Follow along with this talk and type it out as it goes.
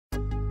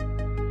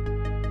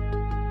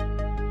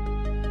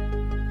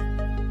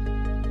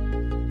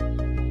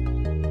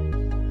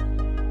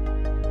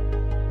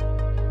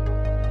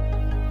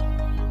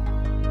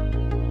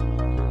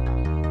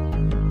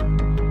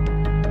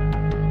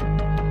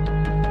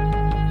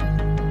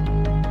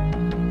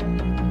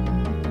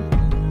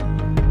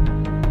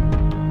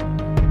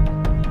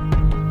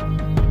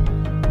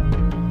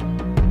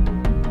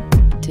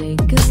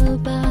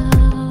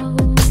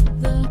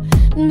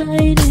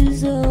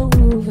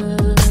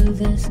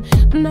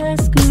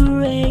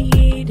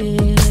Masquerade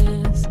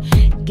is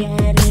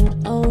getting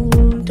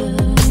older.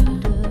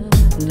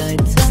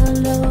 Lights are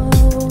low,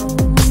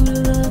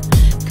 the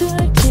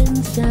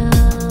curtains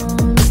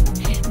down.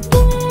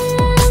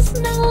 There's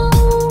no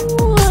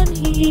one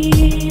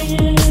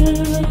here.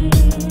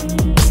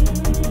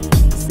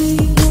 See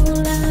your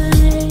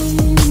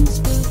lines,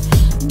 but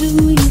do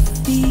you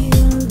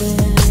feel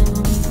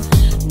them?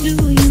 Do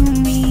you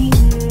mean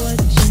what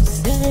you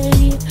say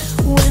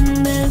when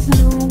there's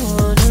no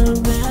one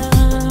around?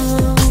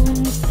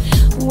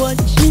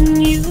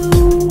 Watching you,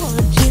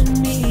 watching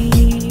me.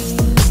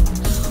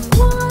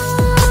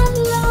 One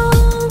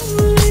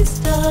lonely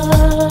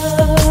star.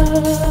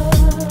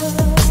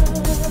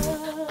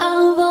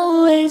 I've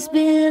always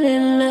been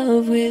in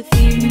love with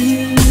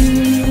you.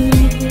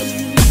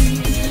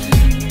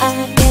 I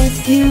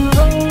guess you've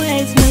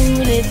always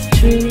known it's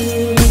true.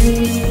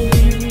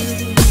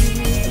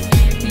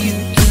 You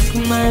took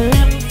my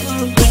love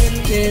for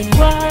granted.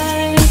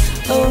 Why,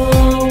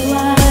 oh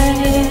why?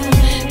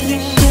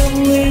 This show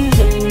is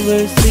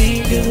over, say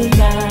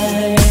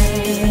goodbye.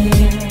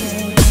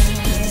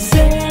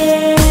 Say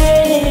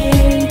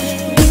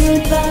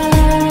goodbye.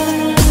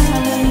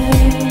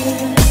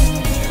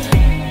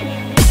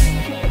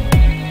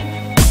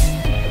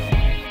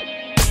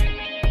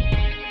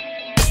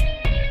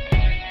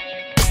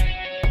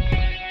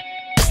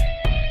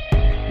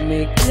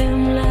 Make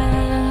them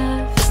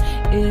laugh,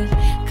 it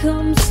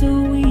comes so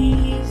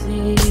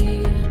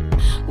easy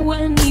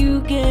when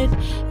you get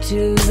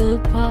to the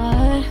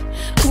part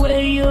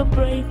where you're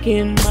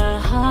breaking my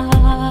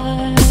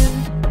heart.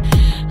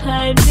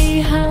 Hide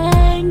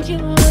behind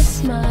your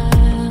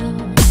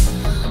smile.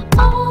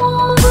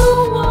 All the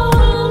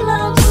world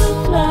loves a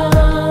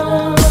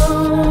clown.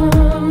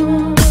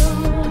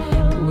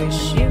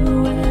 Wish you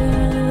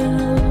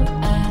well,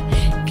 I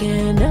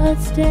cannot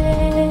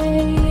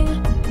stay.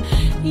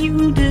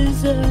 You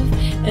deserve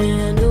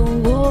an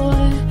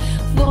award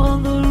for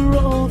the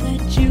role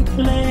that you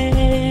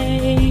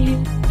play.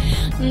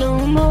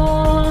 No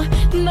more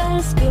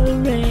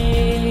masquerade.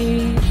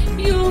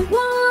 You're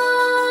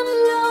one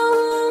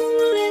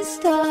lonely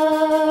star.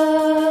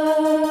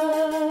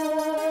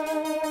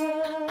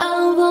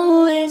 I've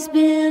always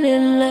been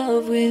in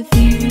love with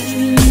you.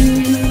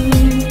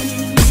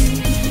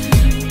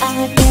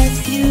 I guess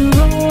you've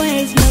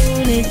always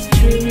known it's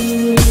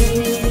true.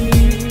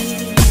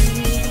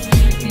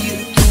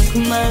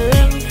 My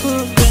love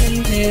for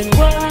granted.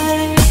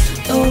 Why,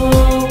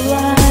 oh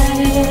why?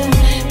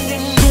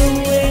 This show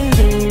is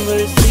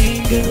over, say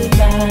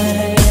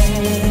goodbye.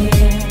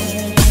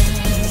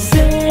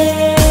 Say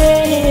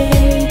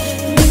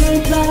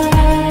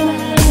goodbye.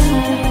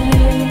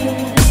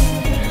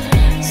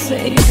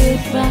 Say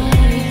goodbye.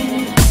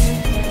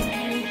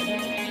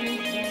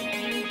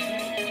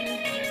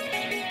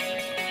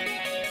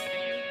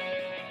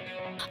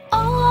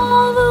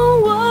 All the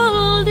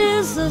world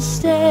is a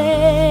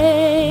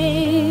stage,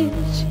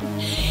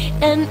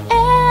 and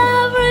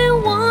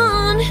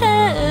everyone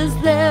has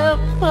their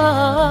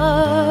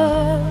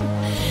part.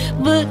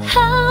 But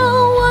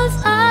how was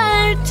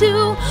I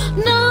to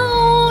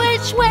know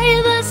which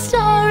way the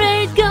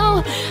story'd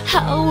go?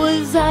 How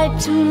was I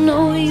to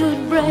know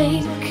you'd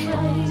break?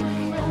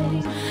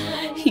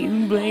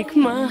 You break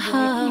my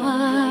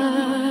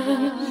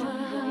heart.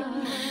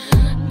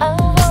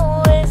 I've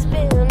always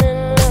been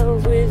in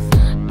love with.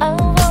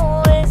 I've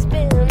always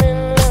been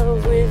in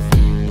love with.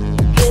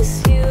 Guess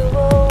you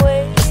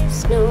always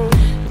know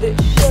the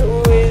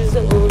show is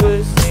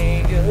over,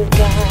 say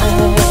goodbye.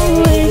 I've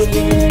always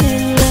been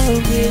in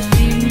love with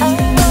you.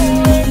 I've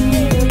always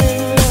been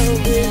in love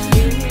with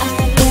you. I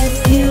guess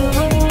you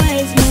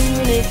always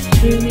known it's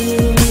true.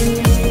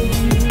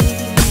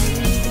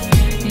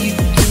 You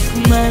took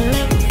my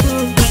love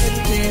for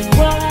granted.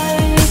 Why,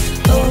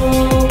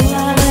 oh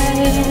why?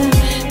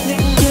 The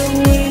show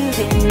is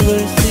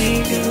over, say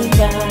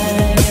goodbye.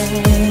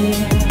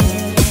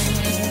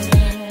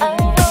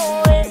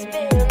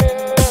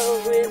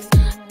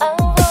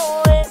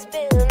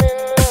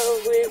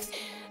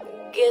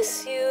 Guess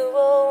you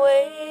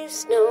always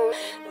know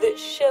the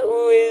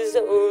show is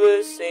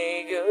over, say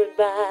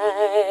goodbye.